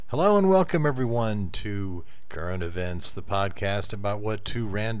Hello and welcome everyone to Current Events, the podcast about what two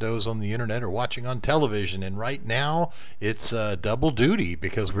randos on the internet are watching on television. And right now it's double duty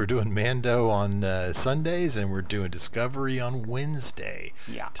because we're doing Mando on Sundays and we're doing Discovery on Wednesday.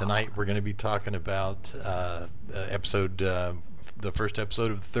 Yeah. Tonight we're going to be talking about the first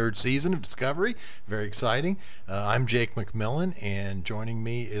episode of the third season of Discovery. Very exciting. I'm Jake McMillan, and joining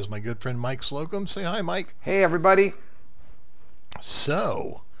me is my good friend Mike Slocum. Say hi, Mike. Hey, everybody.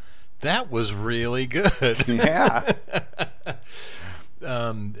 So, that was really good. Yeah.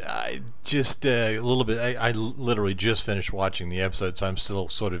 I just a little bit. I literally just finished watching the episode, so I'm still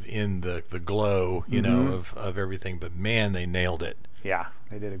sort of in the glow, you know, of everything. But man, they nailed it. Yeah,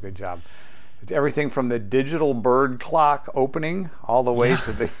 they did a good job. It's everything from the digital bird clock opening all the way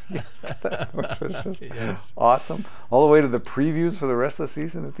to the, which was just awesome, all the way to the previews for the rest of the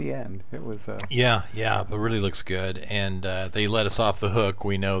season at the end. It was yeah, it really looks good, and they let us off the hook.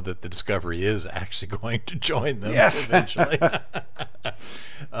 We know that the Discovery is actually going to join them eventually.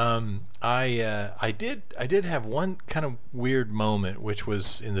 I did have one kind of weird moment, which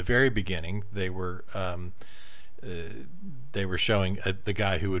was in the very beginning. They were showing the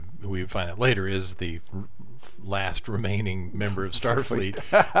guy who we find out later is the last remaining member of Starfleet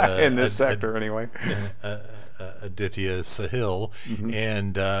in this sector, anyway. Aditya Sahil,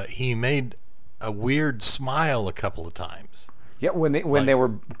 and he made a weird smile a couple of times. Yeah, when they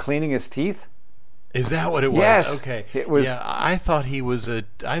were cleaning his teeth. Is that what it was? Yes. Okay. It was. Yeah, I thought he was an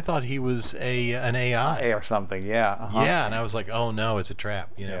AI or something. Yeah. Uh-huh. Yeah, and I was like, oh no, it's a trap.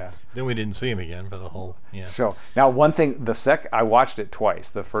 You know. Yeah. Then we didn't see him again for the whole. Yeah. So now one thing, I watched it twice.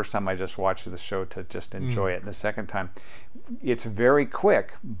 The first time I just watched the show to just enjoy it, and the second time, it's very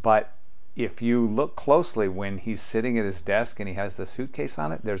quick. But if you look closely, when he's sitting at his desk and he has the suitcase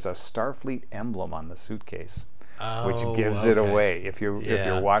on it, there's a Starfleet emblem on the suitcase. Which gives it away if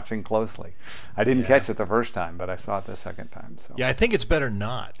you're watching closely. I didn't catch it the first time, but I saw it the second time. So yeah, I think it's better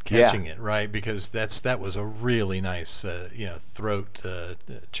not catching it, right? Because that was a really nice throat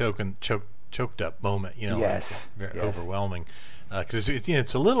choked up moment. You know, yes, very overwhelming. Because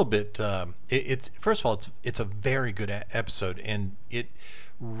it's a little bit. It's first of all, it's a very good episode, and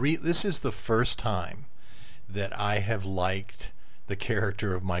this is the first time that I have liked the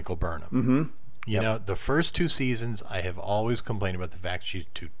character of Michael Burnham. Mm-hmm. You know, the first two seasons, I have always complained about the fact she's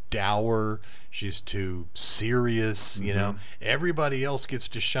too dour, she's too serious, you know. Everybody else gets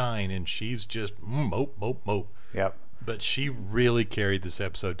to shine, and she's just mope. Yep. But she really carried this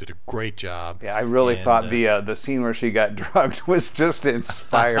episode, did a great job. Yeah, I really thought the scene where she got drugged was just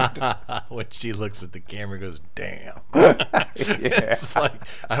inspired. When she looks at the camera and goes, damn. Yeah. It's like,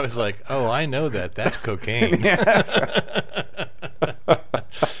 I was like, oh, I know that. That's cocaine.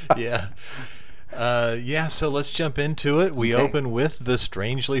 Yeah. So let's jump into it. We open with the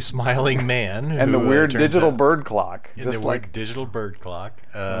strangely smiling man. And the weird digital bird clock. And the weird digital bird clock.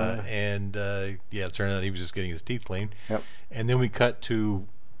 And it turned out he was just getting his teeth cleaned. Yep. And then we cut to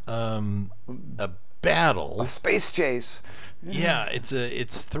a battle. A space chase. Yeah,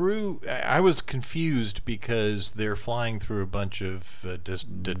 it's through. I was confused because they're flying through a bunch of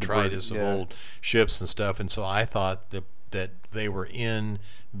detritus of old ships and stuff, and so I thought that they were in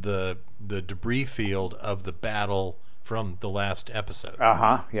the debris field of the battle from the last episode.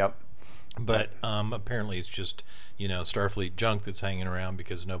 Yep. But apparently it's just Starfleet junk that's hanging around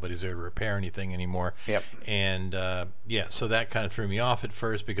because nobody's there to repair anything anymore. Yep. And so that kind of threw me off at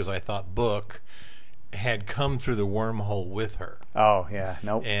first because I thought Book had come through the wormhole with her. Oh yeah,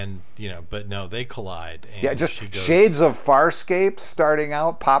 nope. And but no, they collide. And yeah, just shades of Farscape starting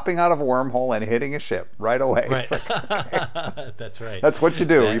out, popping out of a wormhole and hitting a ship right away. Right. Like, that's right. That's what you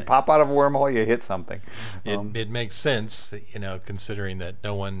do. You pop out of a wormhole, you hit something. It makes sense, considering that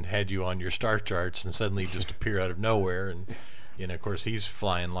no one had you on your star charts and suddenly you just appear out of nowhere and. Of course, he's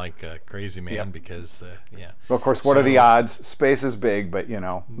flying like a crazy man because, Well, of course, what are the odds? Space is big, but,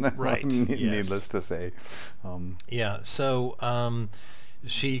 right. Needless to say. So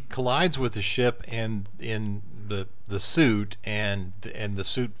she collides with the ship and in the suit, and the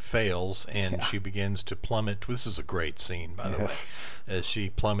suit fails, and she begins to plummet. This is a great scene, by the way, as she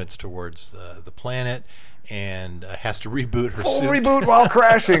plummets towards the planet. And has to reboot her suit. Reboot while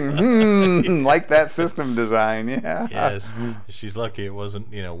crashing. Like that system design, yeah. Yes. She's lucky it wasn't,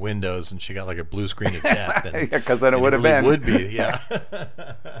 Windows, and she got like a blue screen of death. Because then it would have been. Would be, yeah.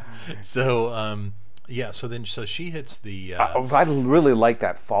 So, so she hits the... I really like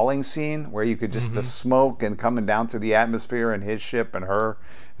that falling scene where you could just, the smoke and coming down through the atmosphere and his ship and her.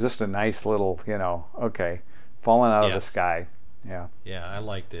 Just a nice little, falling out of the sky. Yeah. Yeah, I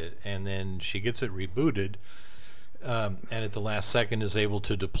liked it. And then she gets it rebooted, and at the last second is able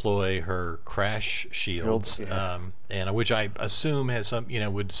to deploy her crash shields, and which I assume has some,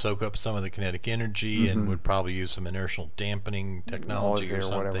 would soak up some of the kinetic energy and would probably use some inertial dampening technology or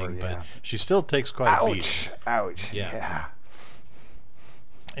something. Whatever, but she still takes quite a beating. Ouch! Yeah.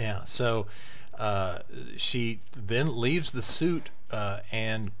 So she then leaves the suit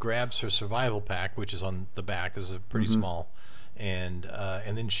and grabs her survival pack, which is on the back, is a pretty small, and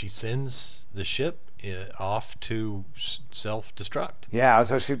then she sends the ship off to self-destruct. Yeah,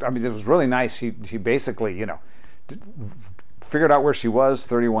 so it was really nice. She basically, figured out where she was,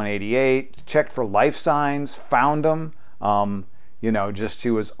 3188, checked for life signs, found them.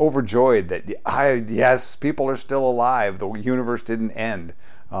 She was overjoyed that yes, people are still alive. The universe didn't end.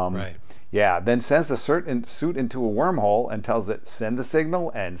 Right. Yeah. Then sends the suit into a wormhole and tells it send the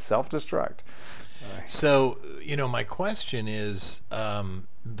signal and self-destruct. So my question is,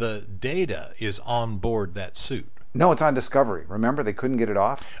 the data is on board that suit. No, it's on Discovery. Remember, they couldn't get it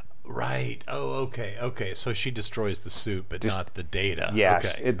off. Right. Oh, okay. So she destroys the suit, but not the data. Yeah.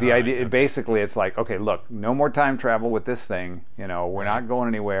 Okay. The idea, basically, it's like, okay, look, no more time travel with this thing. We're not going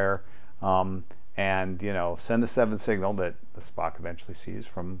anywhere. And send the seventh signal that the Spock eventually sees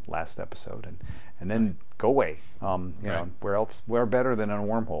from last episode, and then go away. Where better than in a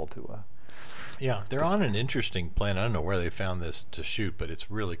wormhole to. Yeah, they're on an interesting planet. I don't know where they found this to shoot, but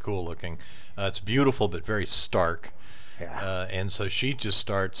it's really cool looking. It's beautiful, but very stark. Yeah. And so she just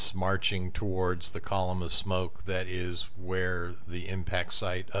starts marching towards the column of smoke that is where the impact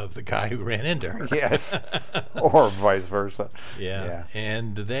site of the guy who ran into her. Yes. Or vice versa. Yeah.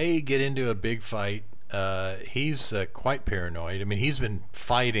 And they get into a big fight. He's quite paranoid. I mean, he's been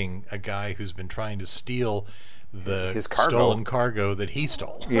fighting a guy who's been trying to steal his stolen cargo that he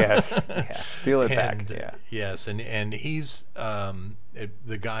stole. Yes. Steal it back. Yeah. Yes, and he's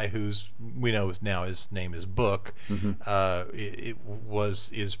the guy who's, we know now his name is Book.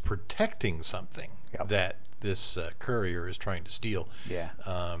 Is protecting something that this courier is trying to steal. Yeah.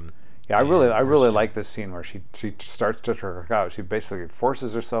 I really like this scene where she starts to trick out. She basically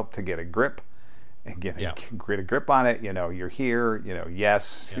forces herself to get a grip and get a grip on it. You're here.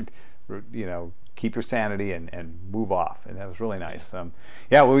 Yes. Keep your sanity and move off, and that was really nice. When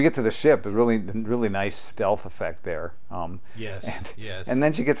we get to the ship, a really nice stealth effect there. Yes. And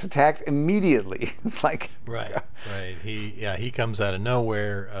then she gets attacked immediately. It's like right. He comes out of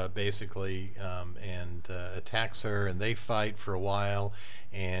nowhere basically and attacks her, and they fight for a while,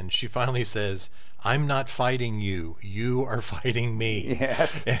 and she finally says, "I'm not fighting you. You are fighting me."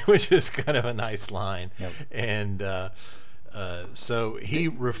 Yes, which is kind of a nice line. Yep. And so he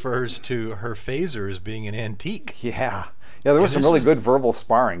refers to her phaser as being an antique. Yeah. There was some really good verbal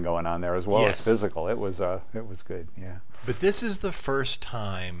sparring going on there as well as physical. It was good. Yeah. But this is the first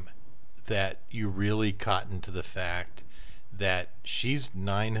time that you really cotton to the fact that she's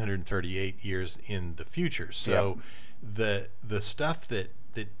 938 years in the future. So the stuff that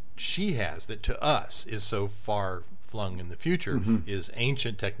she has that to us is so far flung in the future is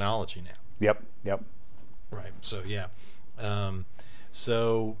ancient technology now. Yep. Right. So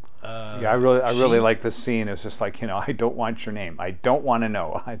I really like this scene. It's just like, I don't want your name. I don't want to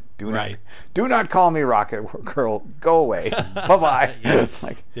know. Do not call me Rocket Girl. Go away. Bye-bye. It's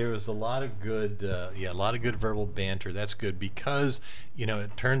like, there was a lot of good verbal banter. That's good because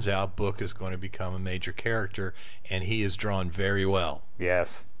it turns out Book is going to become a major character, and he is drawn very well.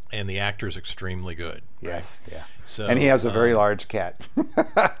 Yes. And the actor is extremely good. Yes. Right? Yeah. So, and he has a very large cat.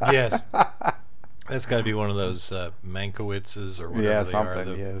 Yes. That's got to be one of those Mankowitzes or whatever they are.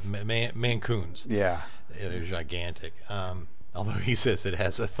 The Mancoons. Yeah. They're gigantic. Although he says it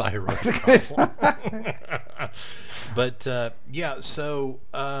has a thyroid problem. But,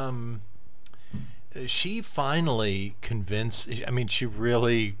 she finally she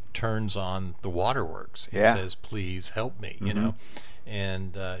really turns on the waterworks and says, "Please help me,"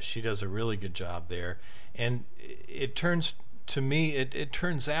 And she does a really good job there. And it turns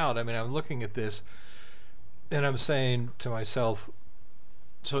out, I'm looking at this and I'm saying to myself,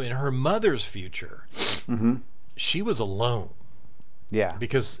 so in her mother's future, she was alone. Yeah.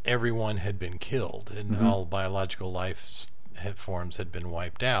 Because everyone had been killed and all biological life forms had been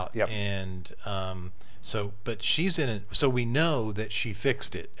wiped out. Yep. And but she's in it. So we know that she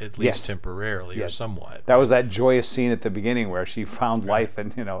fixed it, at least temporarily or somewhat. That was that joyous scene at the beginning where she found life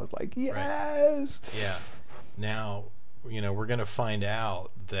and, it was like, yes. Right. Yeah. Now, we're going to find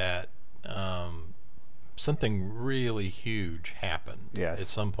out that something really huge happened at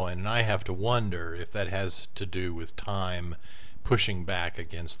some point, and I have to wonder if that has to do with time pushing back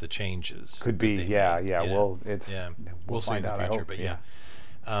against the changes. Could be, we'll We'll see in find the out, future,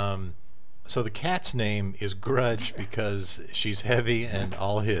 So the cat's name is Grudge because she's heavy and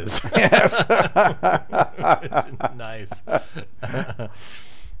all his. Yes. Nice.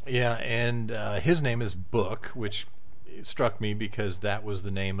 Yeah, and his name is Book, which struck me because that was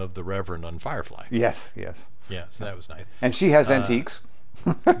the name of the Reverend on Firefly. Yes. Yeah, so that was nice. And she has antiques.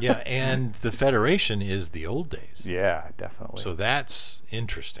 Yeah, and the Federation is the old days. Yeah, definitely. So that's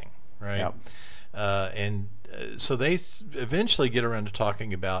interesting, right? Yep. So they eventually get around to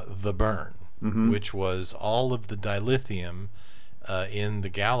talking about the burn, which was all of the dilithium in the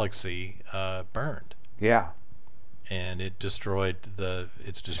galaxy burned. Yeah. And it destroyed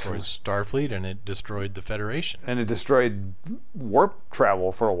Starfleet, and it destroyed the Federation. And it destroyed warp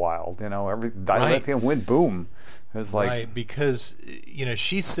travel for a while. Every dilithium went boom. It was like, right, because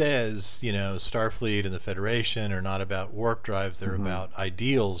she says Starfleet and the Federation are not about warp drives; they're about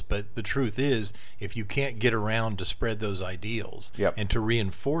ideals. But the truth is, if you can't get around to spread those ideals and to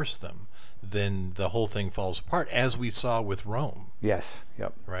reinforce them, then the whole thing falls apart, as we saw with Rome. Yes.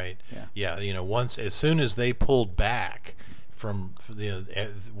 Yep. Right. Yeah. As soon as they pulled back from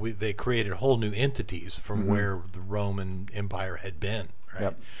they created whole new entities from where the Roman Empire had been. Right.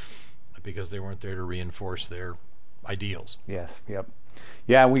 Yep. Because they weren't there to reinforce their ideals. Yes. Yep.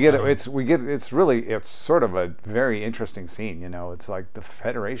 Yeah, we get it's sort of a very interesting scene. It's like the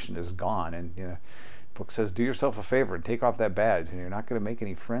Federation is gone, and Book says, "Do yourself a favor and take off that badge, and you're not going to make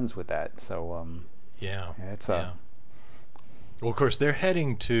any friends with that." So it's Well, of course, they're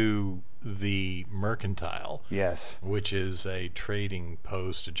heading to the Mercantile. Yes. Which is a trading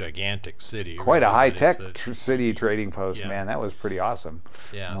post, a gigantic city. Quite a high-tech city trading post, man. That was pretty awesome.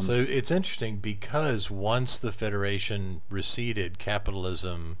 Yeah, so it's interesting because once the Federation receded,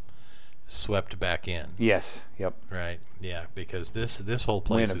 capitalism swept back in. Yes. Yep. Right. Yeah, because this whole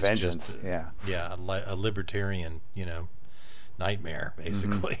place is just a libertarian, nightmare,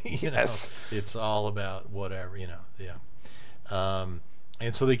 basically. Yes. It's all about whatever, yeah.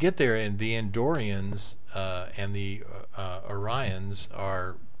 And so they get there, and the Andorians and the Orions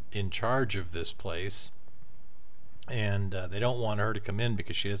are in charge of this place, and they don't want her to come in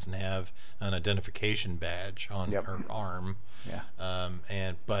because she doesn't have an identification badge on her arm. Yeah.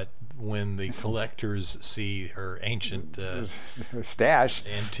 But when the collectors see her ancient her stash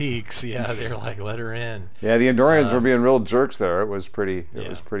antiques, they're like, let her in. Yeah, the Andorians were being real jerks there. It was pretty.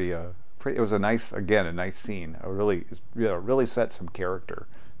 It was a nice scene. Really set some character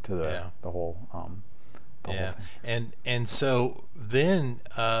to the whole. The whole thing. And so then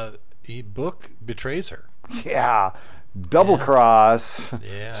Book betrays her. Yeah, double cross.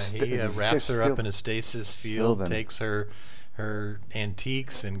 Yeah, he wraps her up in a stasis field, takes her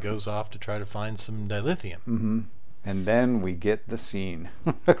antiques, and goes off to try to find some dilithium. Mm-hmm. And then we get the scene.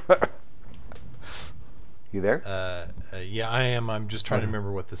 You there? Yeah, I am. I'm just trying to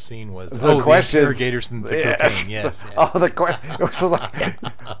remember what the scene was. The interrogators and the cocaine. Yes. Oh, it was like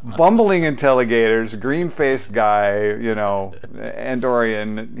bumbling interrogators, green-faced guy,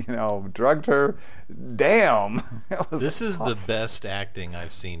 Andorian, drugged her. Damn. This is the best acting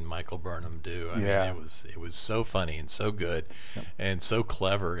I've seen Michael Burnham do. I mean, it was so funny and so good and so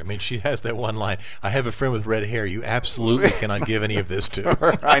clever. I mean, she has that one line, "I have a friend with red hair. You absolutely cannot give any of this to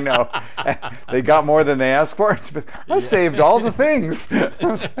her." I know. They got more than they asked for. I saved all the things.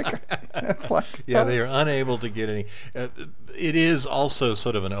 They are unable to get any. It is also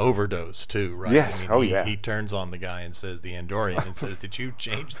sort of an overdose too, right? Yes. I mean, he turns on the guy and says, the Andorian, and says, "Did you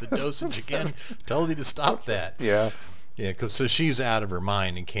change the dosage again? Told you to stop that." Yeah. Yeah, because so she's out of her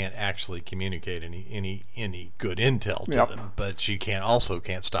mind and can't actually communicate any good intel to them, but she can't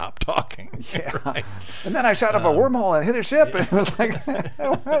stop talking. Yeah. Right? And then I shot up a wormhole and hit a ship, and it was like,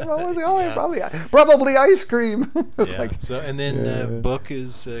 what was it? Oh, probably ice cream. And then Book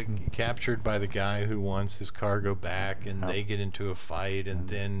is captured by the guy who wants his cargo back, and they get into a fight, and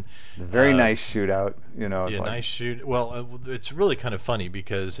then very nice shootout. Nice shoot. Well, it's really kind of funny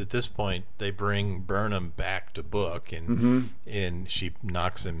because at this point they bring Burnham back to Book, and she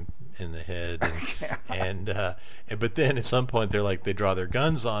knocks him in the head, but then at some point they draw their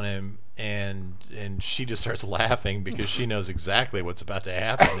guns on him, and she just starts laughing because she knows exactly what's about to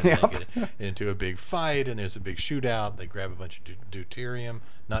happen, and they get into a big fight, and there's a big shootout. They grab a bunch of deuterium.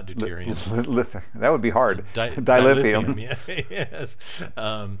 Not deuterium. That would be hard. Dilithium. Yes.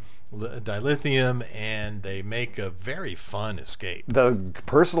 Dilithium, and they make a very fun escape. The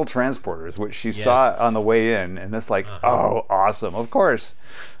personal transporters, which she saw on the way in, and it's like, oh, awesome! Of course.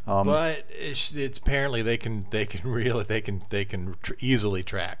 But it's apparently they can easily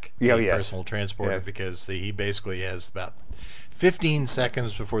track the personal transporter because he basically has about 15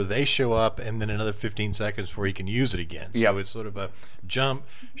 seconds before they show up, and then another 15 seconds before he can use it again. So it's sort of a jump,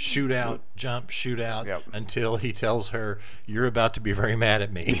 shoot out, until he tells her, "You're about to be very mad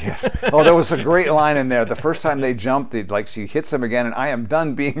at me." Yes. Oh, there was a great line in there. The first time they jumped, she hits him again, and I am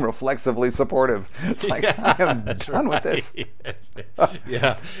done being reflexively supportive. It's like, I am done with this.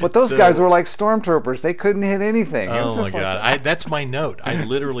 Yeah. But those guys were like stormtroopers. They couldn't hit anything. Oh my God! That's my note. I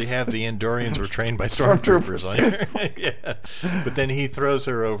literally have the Andorians were trained by stormtroopers on here. Yeah. But then he throws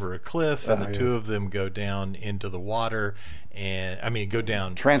her over a cliff, and the two of them go down into the water, and go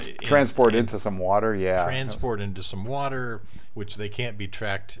down transport into some water. Yeah, transport into some water, which they can't be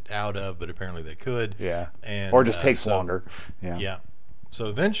tracked out of, but apparently they could. Yeah, and or just takes longer. Yeah. Yeah. So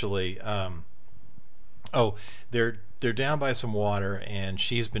eventually, they're down by some water, and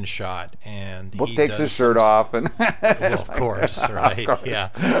she's been shot, and Book takes his shirt off, and well, of course, right? Of course.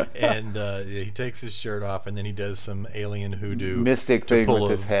 Yeah, and he takes his shirt off, and then he does some alien hoodoo mystic thing with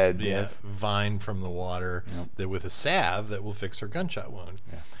his head. Vine from the water that with a salve that will fix her gunshot wound.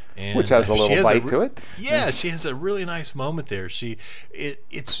 Yeah. And which has a little bite to it. Yeah, she has a really nice moment there.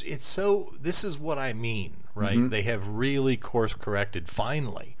 It's so. This is what I mean, right? Mm-hmm. They have really course corrected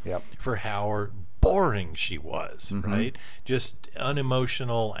finally for how boring she was, right? Just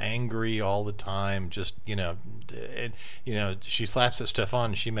unemotional, angry all the time. Just she slaps that stuff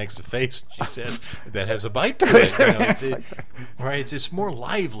on, and she makes a face. She says that has a bite to it. Right? It's more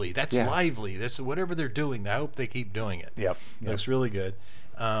lively. That's lively. That's whatever they're doing. I hope they keep doing it. Yep. Looks really good.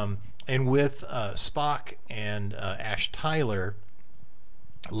 And with Spock and Ash Tyler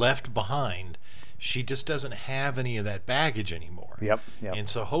left behind, she just doesn't have any of that baggage anymore. Yep. And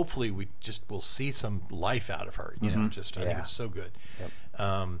so hopefully we'll see some life out of her. I think it's so good. Yep.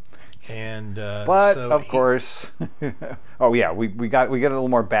 But of course, we get a little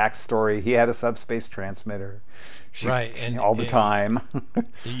more backstory. He had a subspace transmitter. And all the time.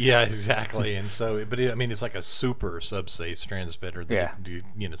 Yeah, exactly. And so, but it's like a super subspace transmitter.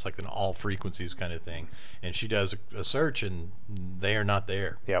 It's like an all frequencies kind of thing. And she does a search, and they are not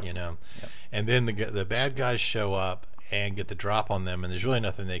there. Yep. And then the bad guys show up and get the drop on them, and there's really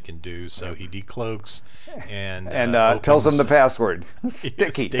nothing they can do. So he decloaks and tells them the password.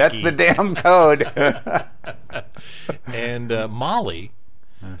 Sticky. That's the damn code. And Molly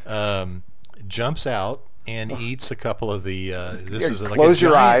jumps out and eats a couple of the. Close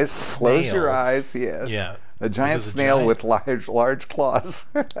your eyes. Close your eyes. Yes. Yeah. A giant snail with large claws.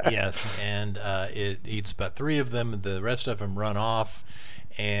 Yes, and it eats about 3 of them. The rest of them run off,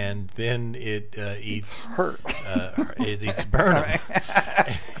 and then it eats her. It eats Burnham.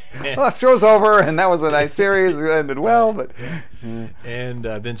 Well, the show's over, and that was a nice series. It ended well, but and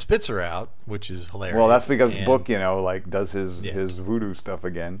then spits her out, which is hilarious. Well, that's because Book, does his voodoo stuff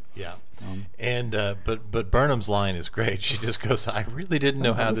again. Yeah. And but Burnham's line is great. She just goes, "I really didn't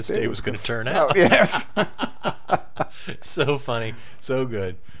know how this day was going to turn out." Oh, yes. So funny, so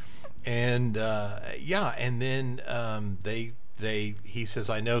good. And and then he says,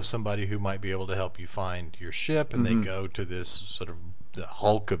 "I know somebody who might be able to help you find your ship," and they go to this sort of the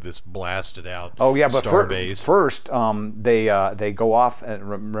hulk of this blasted out star base. First, they go off and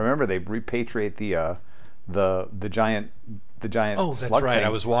remember they repatriate the giant. Oh, that's right. Thing. I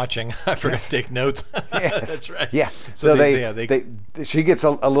was watching. I forgot to take notes. Yes. That's right. Yeah. So she gets a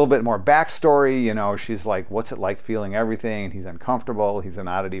little bit more backstory. She's like, "What's it like feeling everything?" And he's uncomfortable. He's an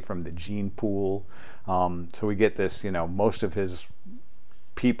oddity from the gene pool. So we get this. Most of his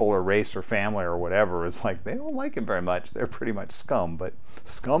people or race or family or whatever is like they don't like him very much. They're pretty much scum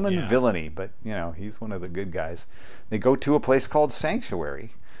and villainy. But he's one of the good guys. They go to a place called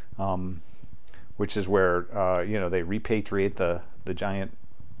Sanctuary. Which is where they repatriate the giant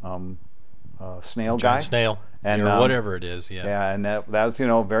snail guy, snail, and or whatever it is. Yeah, and that was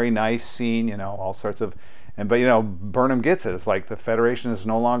very nice scene. All sorts of, but Burnham gets it. It's like the Federation is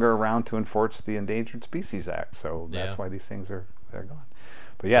no longer around to enforce the Endangered Species Act, so that's why these things they're gone.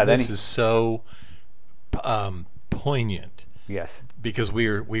 But this is so poignant. Yes, because we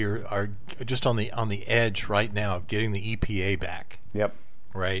are just on the edge right now of getting the EPA back. Yep.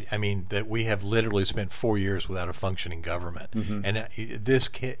 Right, that we have literally spent 4 years without a functioning government, and this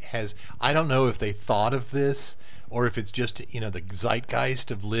has. I don't know if they thought of this or if it's just the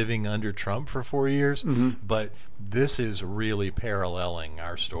zeitgeist of living under Trump for 4 years, but this is really paralleling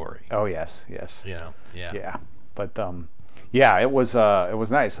our story. Oh yes. Yeah. But it was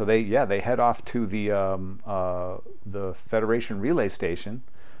nice. So they head off to the Federation relay station,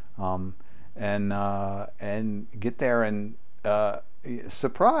 and get there and.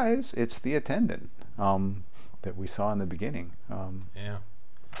 Surprise! It's the attendant that we saw in the beginning.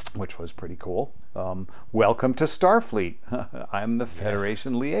 which was pretty cool. Welcome to Starfleet. I'm the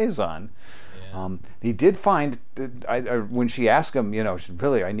Federation liaison. Yeah. He did find, when she asked him,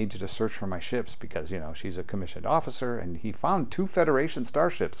 really, I need you to search for my ships because, she's a commissioned officer, and he found 2 Federation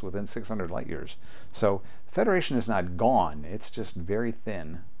starships within 600 light years. So Federation is not gone. It's just very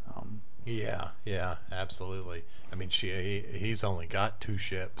thin. Yeah, absolutely. I mean, he's only got 2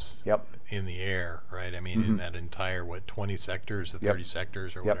 ships in the air, right? I mean, in that entire, 20 sectors, 30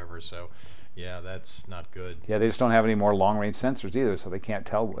 sectors or whatever. So, yeah, that's not good. Yeah, they just don't have any more long-range sensors either, so they can't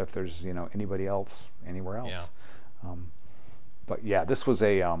tell if there's, anybody else anywhere else. Yeah. But yeah, this was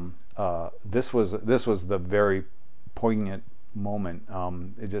this was the very poignant moment.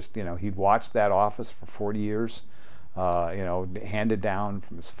 It just, he'd watched that office for 40 years. Handed down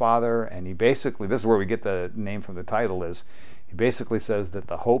from his father, and he basically, this is where we get the name from the title, is he basically says that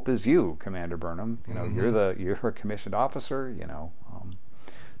the hope is you, Commander Burnham. You're a commissioned officer. It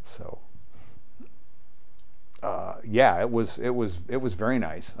was very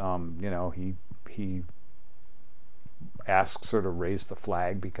nice. He asks her to raise the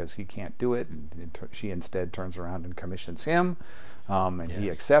flag because he can't do it, and she instead turns around and commissions him. He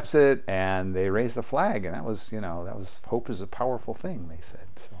accepts it, and they raise the flag, and that was hope is a powerful thing, they said.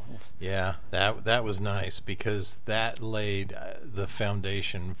 So, yeah, that was nice because that laid the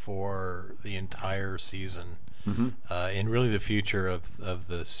foundation for the entire season, and really the future of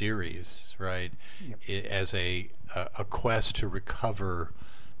the series, right? As a quest to recover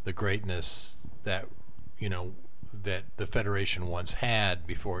the greatness that that the Federation once had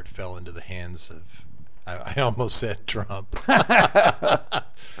before it fell into the hands of, I almost said Trump.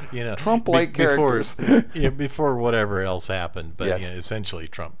 Trump-like characters. Before whatever else happened, but essentially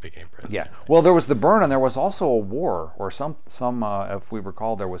Trump became president. Yeah. Well, there was the burn, and there was also a war, or some if we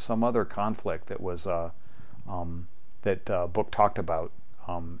recall, there was some other conflict that was that book talked about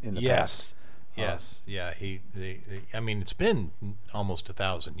in the past. Yes. I mean, it's been almost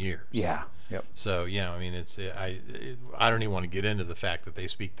 1,000 years. Yeah. Yep. So I mean, I don't even want to get into the fact that they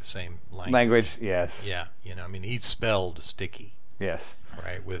speak the same language. Language, yes. Yeah. I mean, he spelled sticky. Yes.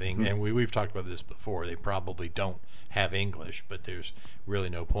 Right. With English, and we've talked about this before. They probably don't have English, but there's really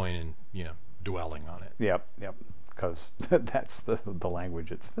no point in dwelling on it. Yep. Because that's the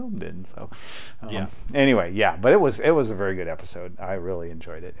language it's filmed in. So, Anyway, but it was a very good episode. I really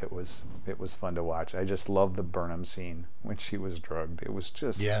enjoyed it. It was fun to watch. I just love the Burnham scene when she was drugged. It was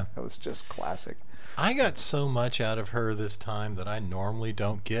just classic. I got so much out of her this time that I normally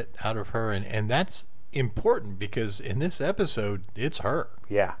don't get out of her, and that's important because in this episode it's her.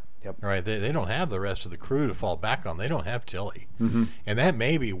 Yeah. Yep. Right. They don't have the rest of the crew to fall back on. They don't have Tilly, and that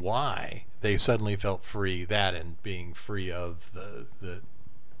may be why they suddenly felt free. That and being free of the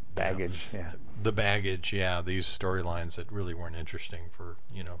baggage. The baggage. These storylines that really weren't interesting for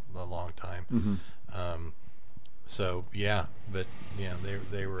a long time. But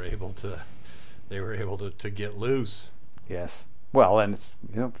they were able to get loose. Yes. Well, and it's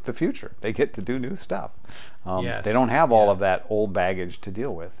the future. They get to do new stuff. Yes. They don't have all of that old baggage to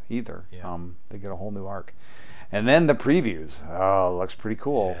deal with either. Yeah. They get a whole new arc. And then the previews. Oh, it looks pretty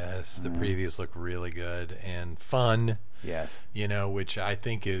cool. Yes, the previews look really good and fun. Yes. Which I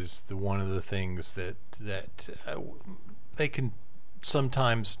think is one of the things that they can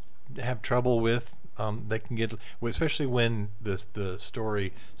sometimes have trouble with. They can get, especially when the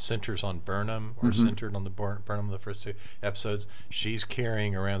story centers on Burnham or centered on the Burnham the first 2 episodes. She's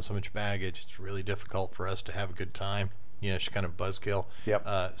carrying around so much baggage. It's really difficult for us to have a good time. She's kind of buzzkill. Yep.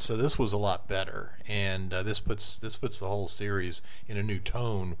 So this was a lot better, and this puts the whole series in a new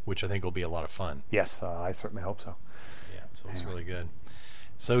tone, which I think will be a lot of fun. Yes, I certainly hope so. Yeah, so it's really good.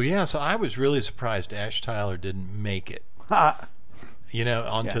 So I was really surprised Ash Tyler didn't make it.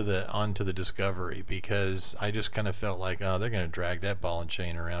 Onto the Discovery, because I just kind of felt like, they're going to drag that ball and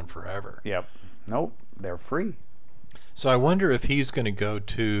chain around forever. Yep. Nope, they're free. So I wonder if he's going to go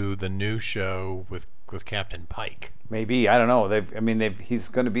to the new show with Captain Pike. Maybe, I don't know. He's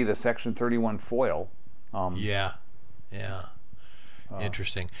going to be the Section 31 foil. Yeah.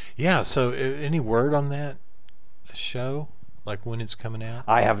 Interesting. Yeah. So any word on that show? Like when it's coming out?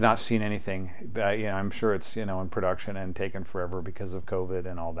 I have not seen anything. I'm sure it's in production and taken forever because of COVID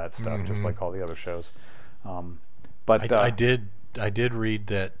and all that stuff, just like all the other shows. But I did read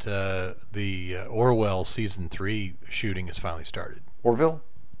that the Orwell season 3 shooting has finally started. Orville?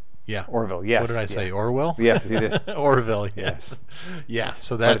 Yeah. Orville, yes. What did I say? Orwell? Yes, you did. Orville, yes. Yeah,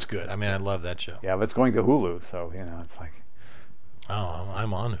 so that's good. I mean, I love that show. Yeah, but it's going to Hulu, so it's like Oh,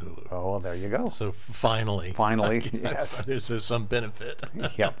 I'm on Hulu. Oh, well, there you go. So finally. Finally, yes. There's some benefit.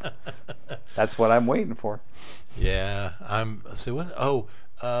 Yep. That's what I'm waiting for. Yeah. So what?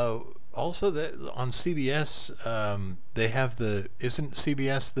 Also on CBS, they have isn't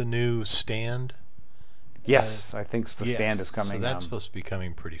CBS the new Stand? Yes, I think the Stand is coming. So that's supposed to be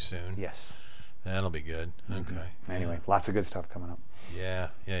coming pretty soon. Yes. That'll be good. Mm-hmm. Okay. Anyway, lots of good stuff coming up. Yeah.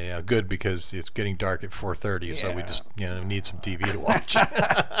 Good, because it's getting dark at 4:30, so we just need some TV to watch.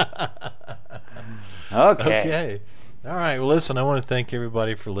 Okay. All right. Well, listen, I want to thank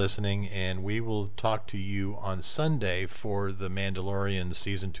everybody for listening, and we will talk to you on Sunday for The Mandalorian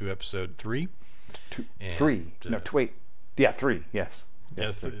Season 2, Episode 3. 3. Wait. Yeah, 3. Yes.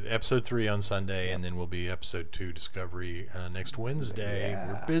 Episode 3 on Sunday, and then will be Episode 2, Discovery, next Wednesday. Yeah.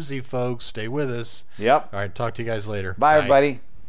 We're busy, folks. Stay with us. Yep. All right. Talk to you guys later. Bye. Everybody.